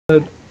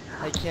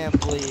I can't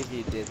believe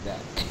you did that.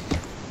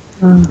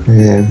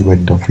 Yeah,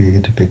 everybody, don't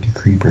forget to pick a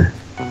creeper.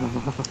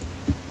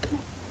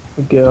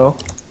 Miguel.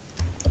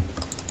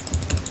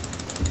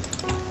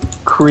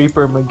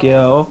 Creeper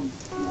Miguel.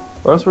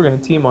 Or else we're gonna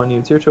team on you.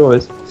 It's your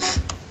choice.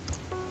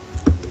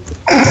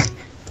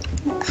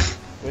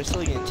 We're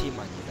still gonna team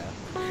on you though.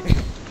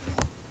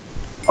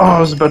 Oh, I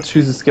was about to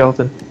choose a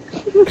skeleton.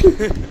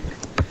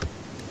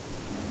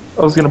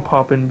 I was gonna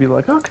pop in and be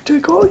like, I can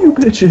take all you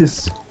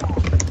bitches.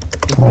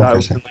 Die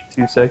within like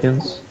 2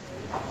 seconds.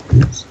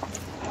 Oops.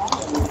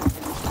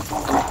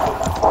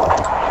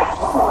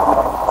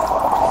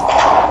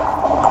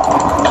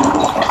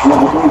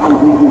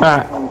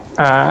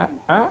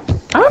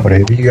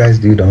 Whatever you guys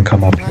do, don't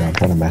come up here. I'm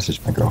trying to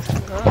message my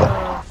girlfriend.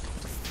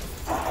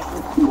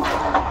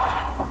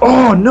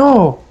 Oh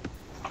no!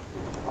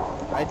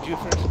 I drew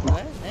first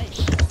blood? Nice.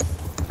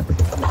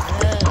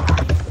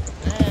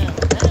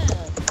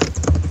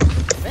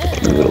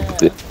 You little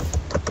bitch.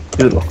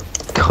 You little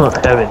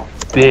cunt having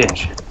bitch.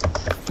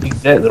 You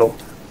that little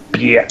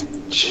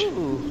bitch.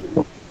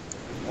 Ooh.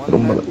 Little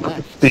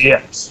motherfucking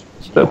bitch.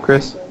 What's up,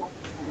 Chris?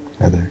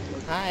 Hi there.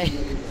 Hi.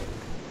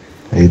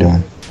 How you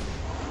doing?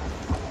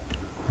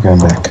 I'm going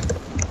back.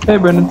 Hey,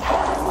 Brendan.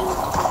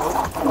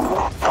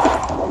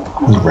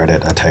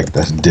 Reddit attacked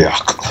this dick.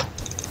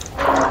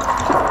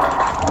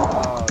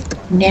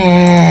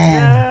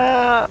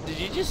 Nah. Did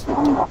you just...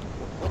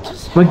 What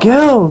just happened?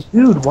 Miguel,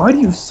 dude, why do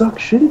you suck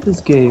shit at this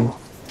game?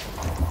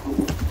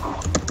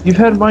 You've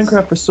had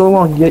Minecraft for so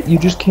long, yet you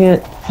just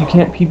can't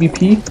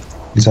PvP?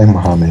 He's like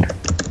Muhammad.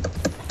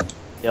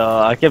 Yo,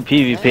 I can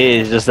PvP,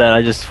 it's just that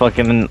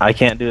I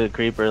can't do a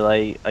creeper,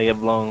 like, I get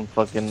blown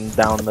fucking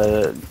down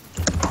the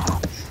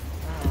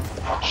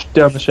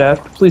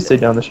shaft? Please say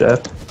down the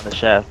shaft.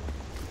 shaft.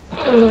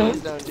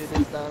 Please don't do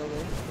this,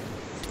 Donovan.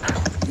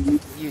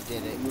 You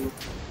did it.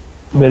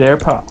 Mid-air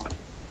pop.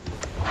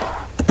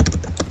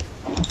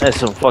 That's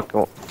some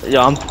fucking...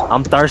 Yo,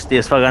 I'm thirsty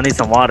as fuck, I need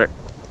some water.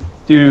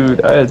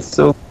 Dude, I had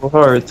so low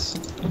hearts.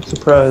 I'm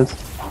surprised.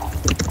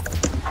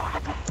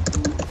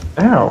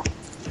 Ow.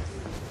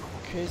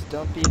 Chris,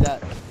 don't be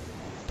that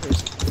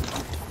person.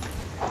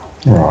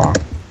 Wrong.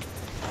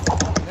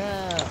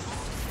 No.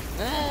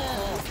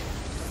 No.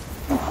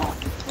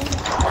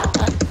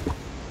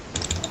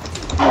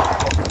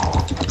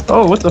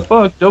 Oh, what the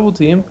fuck? Double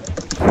team?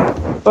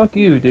 Fuck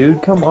you,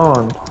 dude. Come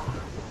on.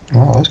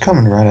 Oh, I was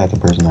coming right at the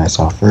person I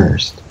saw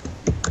first.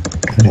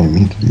 I didn't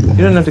mean to do that. You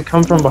didn't have to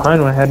come from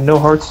behind when I had no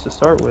hearts to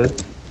start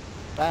with.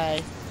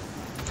 Bye.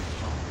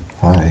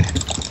 Hi.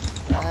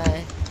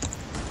 Bye.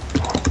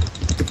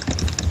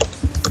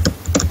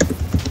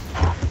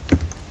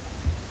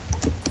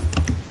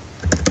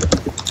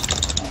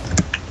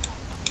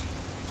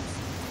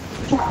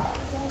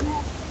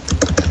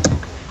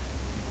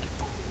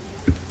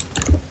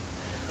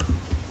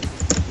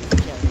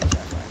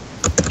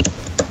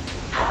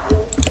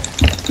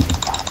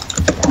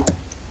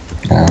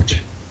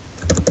 Ouch.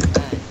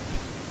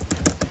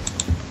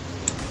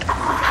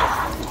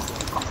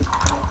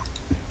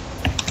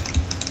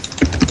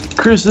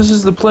 Chris, this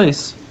is the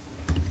place.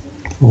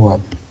 What?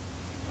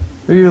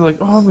 Where you're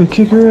like, oh, I'm gonna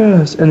kick her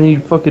ass. And then you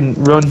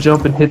fucking run,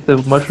 jump, and hit the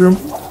mushroom.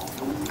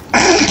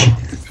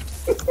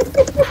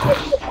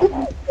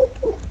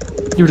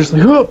 You were just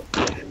like, oh!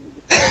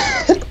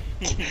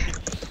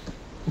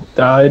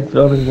 Died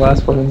on his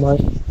last fucking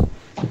life.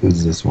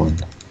 Who's this one?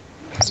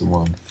 It's the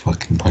one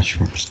fucking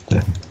mushroom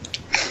stem.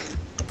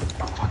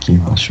 Fuck you,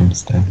 mushroom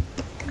stem.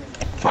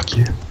 Fuck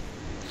you.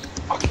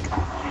 Fuck you.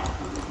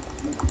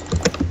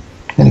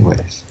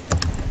 Anyways.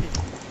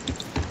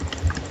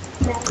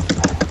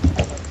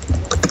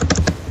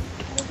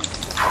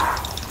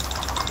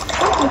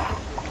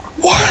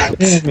 What?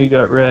 Damn, you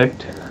got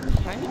wrecked.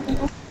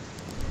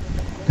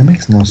 That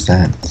makes no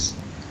sense.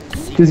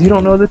 Because you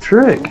don't know the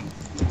trick.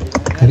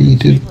 How do you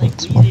do Like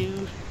what's we one?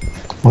 do.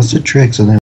 What's the trick so then